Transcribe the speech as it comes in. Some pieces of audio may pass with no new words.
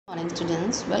Morning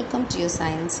students, welcome to your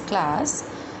science class.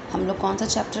 हम लोग कौन सा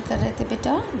चैप्टर कर रहे थे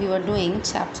बेटा? We were doing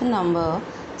chapter number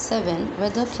 7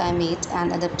 weather climate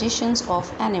and adaptations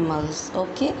of animals.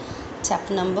 Okay,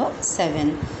 chapter number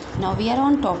 7। Now we are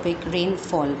on topic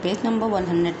rainfall, page number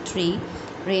 103.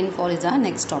 Rainfall is our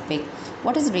next topic.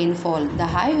 What is rainfall?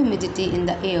 The high humidity in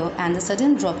the air and the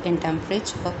sudden drop in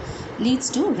temperature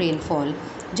leads to rainfall.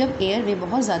 जब air में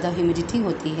बहुत ज़्यादा humidity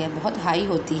होती है, बहुत high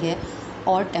होती है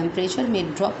और टेम्परेचर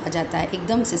में ड्रॉप आ जाता है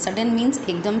एकदम से, सडन मीन्स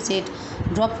एकदम से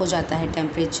ड्रॉप हो जाता है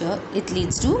temperature, it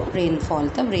leads to rainfall,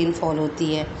 तब रेनफॉल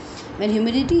होती है. When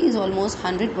humidity is almost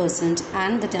 100%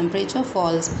 and the temperature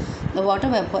falls, the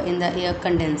water vapor in the air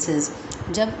condenses.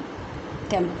 जब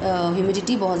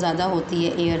ह्यूमिडिटी बहुत ज़्यादा होती है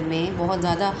एयर में, बहुत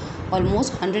ज़्यादा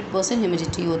ऑलमोस्ट 100%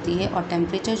 ह्यूमिडिटी होती है और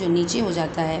टेम्परेचर जो नीचे हो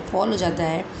जाता है, फॉल हो जाता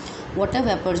है, वाटर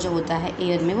वेपर जो होता है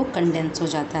एयर में वो कंडेंस हो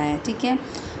जाता है. ठीक है.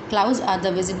 Clouds are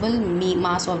the visible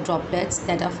mass of droplets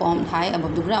that are formed high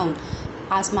above the ground.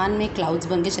 आसमान में क्लाउड्स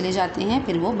बन के चले जाते हैं,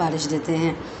 फिर वो बारिश देते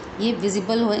हैं. ये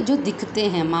विजिबल हो जो दिखते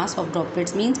हैं, मास ऑफ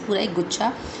ड्रॉपलेट्स मीन्स पूरा एक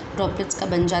गुच्छा ड्रॉपलेट्स का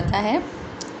बन जाता है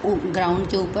ग्राउंड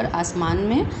के ऊपर, आसमान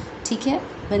में. ठीक है.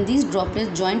 When these droplets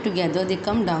join together, they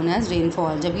come down as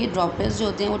rainfall. जब ये droplets जो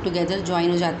होते हैं वो together join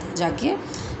हो जाते हैं, जाके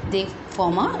they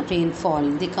form a rainfall.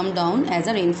 They come down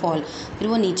as a rainfall. फिर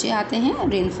वो नीचे आते हैं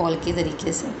rainfall के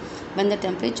तरीके से. When the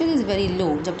temperature is very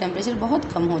low, जब टेम्परेचर बहुत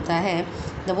कम होता है,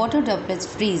 the water droplets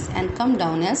freeze and come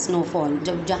down as snowfall.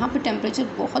 जब जहाँ पे टेम्परेचर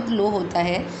बहुत लो होता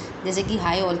है, जैसे कि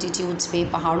हाई ऑल्टीट्यूड्स पे,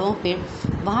 पहाड़ों पे,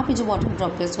 वहाँ पे जो वाटर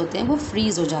ड्रॉपलेट्स होते हैं वो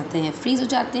फ्रीज़ हो जाते हैं,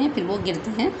 फिर वो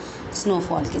गिरते हैं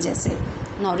स्नोफॉल के जैसे.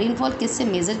 नाउ रेनफॉल किससे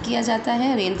मेज़र किया जाता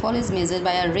है? Rainfall is measure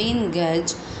by a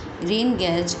rain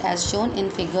gauge as shown in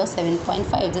figure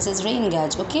 7.5. This is rain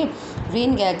gauge. Okay,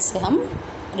 rain gauge से हम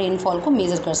रेनफॉल को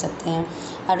मेज़र कर सकते हैं.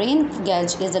 अ rain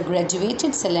gauge is a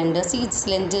graduated cylinder. C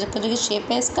cylinder का जो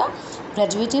शेप है इसका,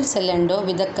 graduated cylinder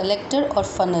with a collector और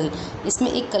फनल.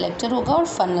 इसमें एक कलेक्टर होगा और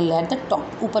फनल एट द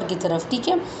टॉप, ऊपर की तरफ. ठीक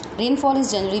है. Rainfall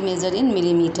is generally measure in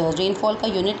millimetre. Rainfall का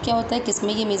यूनिट क्या होता है, किस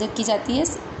में ये मेज़र की जाती है?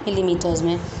 मिलीमीटर्स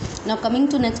में. Now coming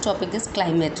to next topic is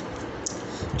climate.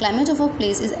 Climate of a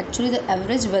place is actually the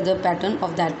average weather pattern of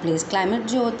that place. Climate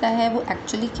जो होता है वो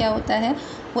एक्चुअली क्या होता है,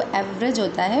 वो एवरेज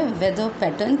होता है वेदर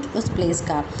पैटर्न उस प्लेस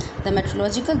का. The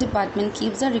meteorological department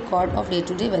keeps the record of day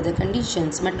to day weather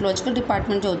conditions. Meteorological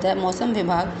department जो होता है, मौसम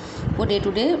विभाग, वो day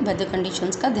to day weather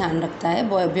conditions का ध्यान रखता है,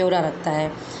 ब्यौरा रखता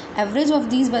है. Average of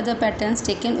these weather patterns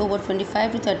taken over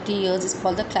 25 to 30 years is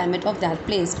called the climate of that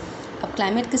place. अब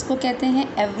क्लाइमेट किसको कहते हैं?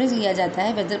 एवरेज लिया जाता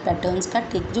है वेदर पैटर्न्स का,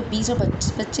 ठीक, जो 20 और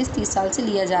 25-30 साल से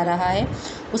लिया जा रहा है,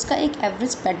 उसका एक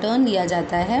एवरेज पैटर्न लिया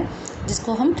जाता है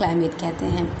जिसको हम क्लाइमेट कहते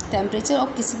हैं. टेम्परेचर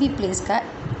ऑफ किसी भी प्लेस का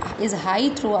is high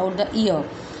through out the year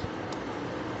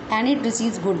and it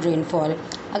receives good rainfall.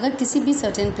 अगर किसी भी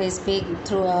सर्टेन प्लेस पे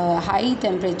थ्रू हाई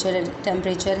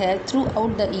टेम्परेचर है थ्रू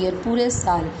आउट द ईयर, पूरे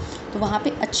साल, तो वहाँ पे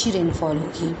अच्छी रेनफॉल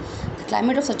होगी.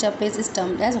 Climate of such a place is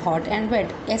termed as hot and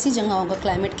wait. ऐसी जगहों का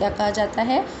क्लाइमेट क्या कहा जाता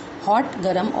है? हॉट,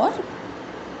 गर्म और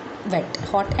wait,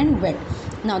 hot and wait.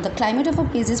 Now the climate of a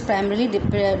place is primarily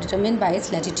determined bye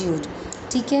it's latitude.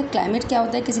 ठीक है. क्लाइमेट क्या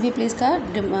होता है किसी भी प्लेस का?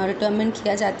 डिटरमिन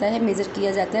किया जाता है, मेज़र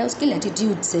किया जाता है उसके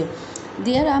लैटिट्यूड से.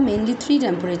 There are mainly 3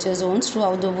 temperature zones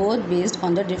throughout the world based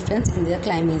on the difference in their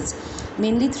climates.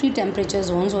 Mainly 3 temperature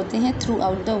zones होते हैं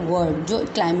throughout the world जो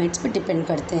climates पे डिपेंड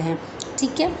करते हैं.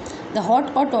 ठीक है. The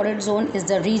hot or torrid zone is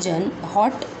the region.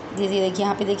 hot, देखिए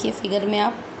यहाँ पे देखिए फिगर में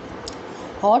आप,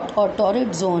 हॉट और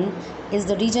torrid zone is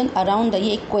the region around,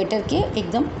 ये इक्वेटर के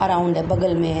एकदम अराउंड है,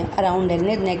 बगल में है, अराउंड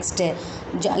है, नेक्स्ट है,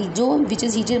 जो which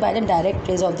is heated by the direct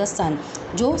rays of the सन,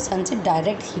 जो सन से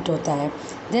डायरेक्ट हीट होता है.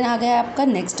 देन आ गया आपका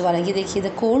नेक्स्ट वाला, ये देखिए,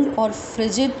 द कोल्ड और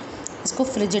फ्रिजिड, इसको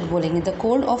फ्रिजिड बोलेंगे. द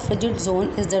कोल्ड और frigid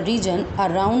zone is the region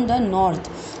around the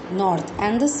north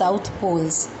and the south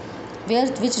poles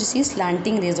where which receive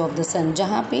slanting raise of the सन.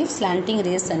 जहाँ पे स्लैंटिंग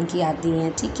रेज सन की आती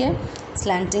हैं. ठीक है.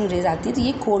 स्लैंटिंग रेज आती है तो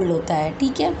ये कोल्ड होता है.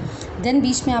 ठीक है. देन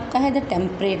बीच में आपका है the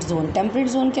temperate zone. Temperate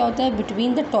zone क्या होता है?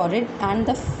 Between the torrid and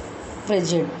the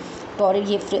frigid. Torrid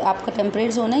ये आपका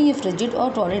टेम्परेट जोन है, ये फ्रिजिड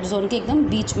और टॉरिड जोन के एकदम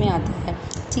बीच में आता है.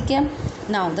 ठीक है.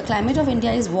 Now the climate of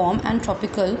India is warm and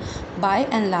tropical bye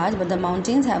and large, but the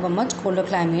mountains have a much colder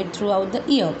climate through out the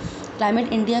year.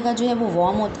 Climate India का जो है वो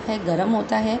वार्म होता है, गर्म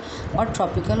होता है और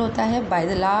ट्रॉपिकल होता है by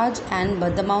the large and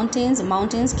but the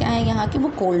mountains क्या है यहाँ के? वो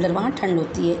कोल्डर, वहाँ ठंड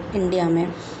होती है इंडिया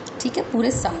में. ठीक है.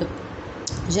 पूरे साल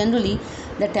generally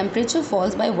the temperature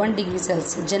false bye 1 degree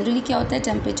Celsius. Generally क्या होता है?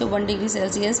 टेम्परेचर 1 डिग्री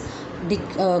सेल्सियस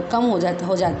कम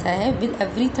हो जाता है with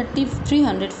every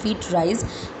 300 feet rise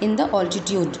in the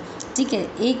altitude. ठीक है।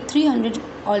 एक 300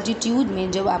 ऑल्टीट्यूड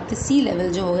में जब आपके सी लेवल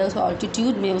जो होगा उस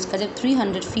ऑल्टीट्यूड में उसका जब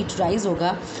 300 फीट राइज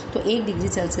होगा तो 1 डिग्री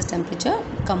सेल्सियस टेम्परेचर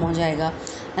कम हो जाएगा।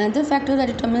 Another factor that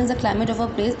determines the climate of a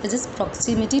place is is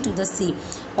proximity to the सी।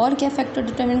 और क्या फैक्टर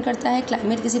डिटरमिन करता है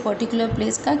क्लाइमेट किसी पर्टिकुलर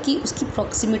प्लेस का कि उसकी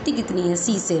प्रॉक्सिमिटी कितनी है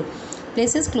सी से।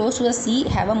 Places close to the C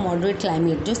have a moderate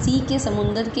climate. जो सी के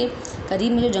समुंदर के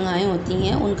करीब में जो जगहें होती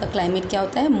हैं उनका क्लाइमेट क्या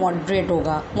होता है, मॉडरेट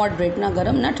होगा, मॉडरेट, ना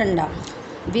गर्म ना ठंडा।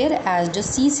 वेयर एज जो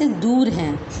सी से दूर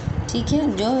हैं, ठीक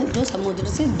है, जो समुद्र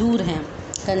से दूर हैं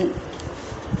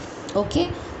ओके,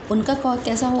 उनका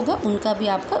कैसा होगा,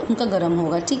 उनका गर्म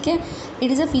होगा, ठीक है।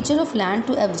 It is a feature of land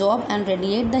to absorb and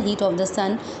radiate the heat of the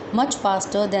sun much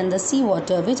faster than the C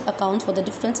water which accounts for the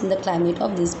difference in the climate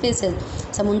of this places.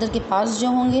 समुद्र के पास जो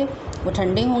होंगे वो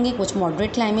ठंडे होंगे, कुछ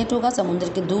moderate climate होगा, समुद्र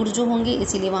के दूर जो होंगे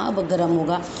इसीलिए वहाँ अब गर्म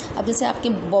होगा। अब जैसे आपके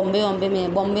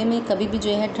बॉम्बे में कभी भी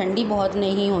जो है ठंडी बहुत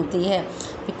नहीं होती है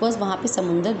बिकॉज वहाँ पे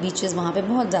समुंदर बीचेस वहाँ पे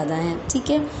बहुत ज़्यादा हैं, ठीक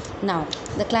है। Now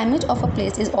the climate of a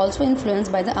place is also influence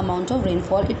by the amount of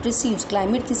rainfall it receives.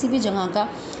 Climate किसी भी जगह का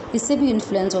इससे भी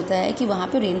इन्फ्लुएंस होता है कि वहाँ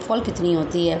पे रेनफॉल कितनी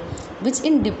होती है, which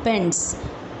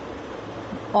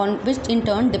in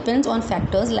turn depends on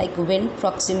factors like wind,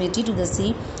 proximity to the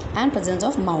sea and presence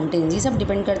of mountains। ये सब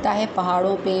डिपेंड करता है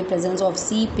पहाड़ों पे, presence of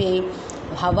sea पे,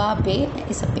 हवा पे,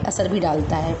 इस सब पे असर भी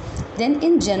डालता है। Then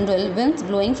in general winds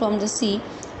blowing from the sea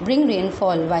bring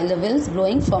rainfall while the winds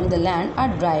blowing from the land are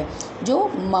dry। जो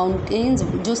माउंटेन्स,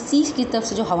 जो सी की तरफ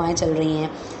से जो हवाएं चल रही हैं,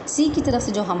 सी की तरफ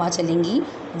से जो हवा चलेंगी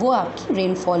वो आपकी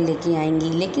रेनफॉल लेके आएंगी,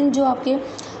 लेकिन जो आपके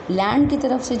लैंड की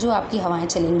तरफ से जो आपकी हवाएं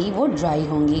चलेंगी वो ड्राई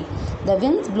होंगी। The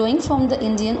winds blowing from the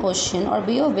Indian ocean और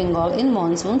बे of Bengal in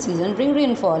monsoon season bring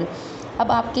rainfall.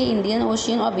 अब आपके इंडियन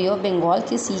ओशन और बे ऑफ बंगाल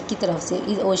के सी की तरफ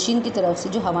से, ओशन की तरफ से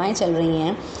जो हवाएं चल रही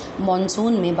हैं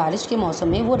मानसून में, बारिश के मौसम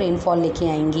में, वो रेनफॉल लेके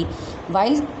आएंगी।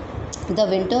 While the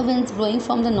winter winds blowing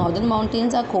from the northern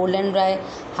mountains are cold and dry.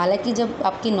 हालांकि जब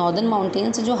आपकी नॉर्दर्न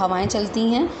माउंटेन से जो हवाएं चलती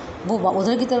हैं वो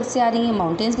उधर की तरफ से आ रही हैं,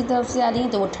 माउंटेन्स की तरफ से आ रही हैं,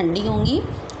 तो वो ठंडी होंगी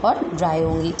और ड्राई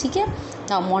होंगी, ठीक है।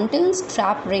 Now mountains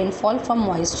trap rainfall from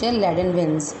moisture laden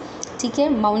winds, ठीक है।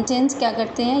 माउंटेन्स क्या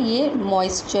करते हैं, ये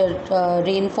moisture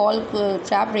rainfall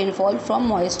trap rainfall from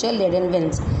moisture laden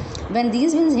winds. When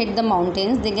these winds hit the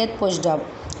mountains they get pushed up,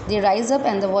 they rise up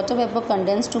and the water vapour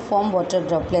condense to form water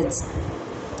droplets.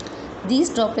 These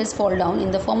droplets fall down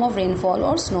in the form of rainfall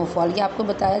और snowfall। ये आपको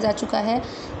बताया जा चुका है।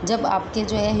 जब आपके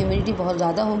जो है ह्यूमिडिटी बहुत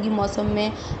ज़्यादा होगी, मौसम में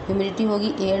ह्यूमिडिटी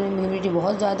होगी, एयर में ह्यूमिडिटी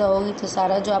बहुत ज़्यादा होगी, तो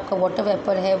सारा जो आपका वाटर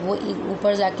वेपर है वो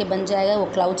ऊपर जाके बन जाएगा, वो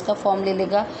क्लाउड्स का फॉर्म ले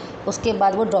लेगा, उसके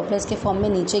बाद वो ड्रॉपलेट्स के फॉर्म में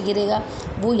नीचे गिरेगा।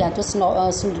 वो या तो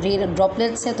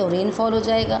ड्रॉपलेट्स है तो रेनफॉल हो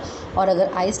जाएगा, और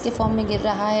अगर आइस के फॉर्म में गिर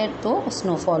रहा है तो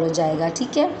स्नोफॉल हो जाएगा,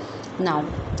 ठीक है। Now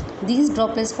these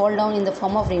droplets fall down in the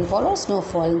form of rainfall or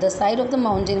snowfall। The side of the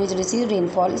mountain which receives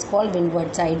rainfall is called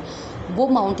windward side। वो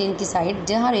माउंटेन की साइड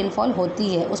जहाँ रेनफॉल होती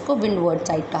है उसको विंडवर्ड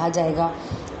साइड कहा जाएगा।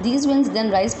 These winds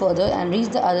then rise further and reach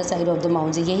the other side of the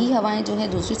mountain। यही हवाएं जो है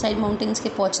दूसरी साइड माउंटेन्स के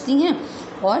पहुँचती हैं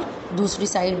और दूसरी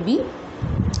साइड भी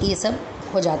ये सब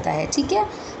हो जाता है, ठीक है।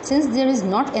 Since there is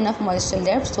not enough moisture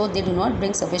left, so they do not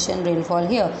bring sufficient rainfall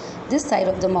here। This side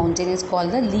of the mountain is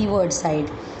called the leeward side।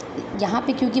 यहाँ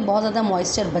पे क्योंकि बहुत ज़्यादा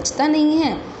मॉइस्चर बचता नहीं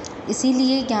है,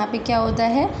 इसीलिए यहाँ पे क्या होता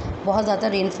है, बहुत ज़्यादा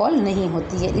रेनफॉल नहीं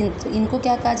होती है। इनको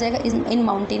क्या कहा जाएगा, इन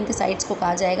माउंटेन के साइड्स को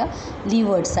कहा जाएगा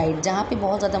लीवर्ड साइड, जहाँ पे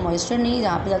बहुत ज़्यादा मॉइस्चर नहीं है,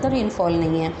 जहाँ पे ज़्यादा रेनफॉल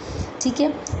नहीं है, ठीक है।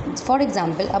 फॉर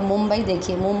एग्जांपल अब मुंबई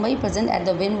देखिए, Mumbai present at the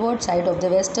windward side of the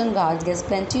western Ghat gets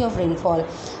plenty of rainfall.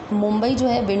 Mumbai जो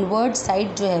है विंडवर्ड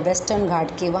साइड जो है वेस्टर्न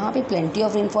घाट के, वहाँ पे प्लेंटी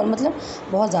ऑफ रेनफॉल मतलब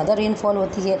बहुत ज़्यादा रेनफॉल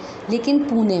होती है। लेकिन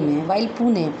पुणे में, while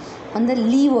Pune on the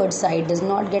levered side does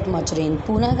not get much rain.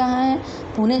 Pune कहाँ है,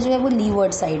 पुणे जो है वो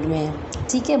लीवर्ड साइड में है,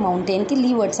 ठीक है, माउंटेन के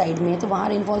लीवर्ड साइड में है, तो वहाँ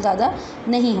रेनफॉल ज़्यादा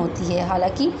नहीं होती है।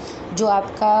 हालांकि जो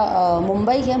आपका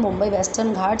मुंबई है, मुंबई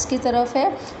वेस्टर्न घाट्स की तरफ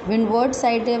है, विंडवर्ड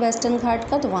साइड है वेस्टर्न घाट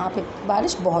का, तो वहाँ पे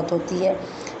बारिश बहुत होती है।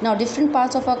 Now different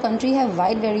parts of our country have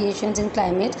wide variations in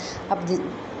climate. अब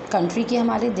कंट्री के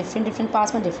हमारे डिफरेंट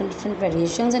पार्ट्स में डिफरेंट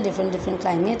वेरिएशंस हैं, डिफरेंट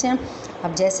क्लाइमेट हैं।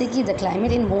 अब जैसे कि the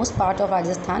climate in most part of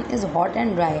Rajasthan is hot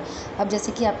and dry. अब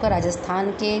जैसे कि आपका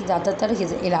राजस्थान के ज़्यादातर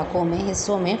इलाकों में,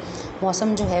 हिस्सों में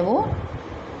मौसम जो है वो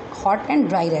हॉट एंड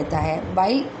ड्राई रहता है।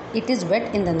 While it is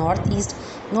wait in the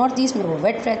north east में वो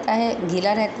वेट रहता है,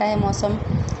 गीला रहता है मौसम।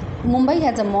 Mumbai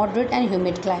has a moderate and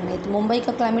humid climate. Mumbai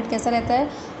का क्लाइमेट कैसा रहता है,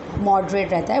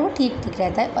 मॉडरेट रहता है, वो ठीक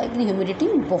रहता है, और इतनी ह्यूमिडिटी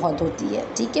बहुत होती है,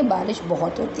 ठीक है, बारिश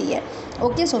बहुत होती है।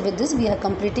 Okay, so with this we are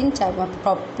completing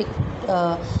topic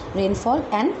rainfall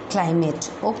and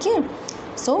climate. Okay,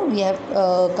 so we have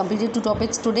completed 2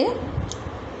 topics today,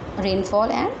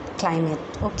 rainfall and climate.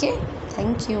 Okay,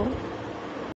 thank you.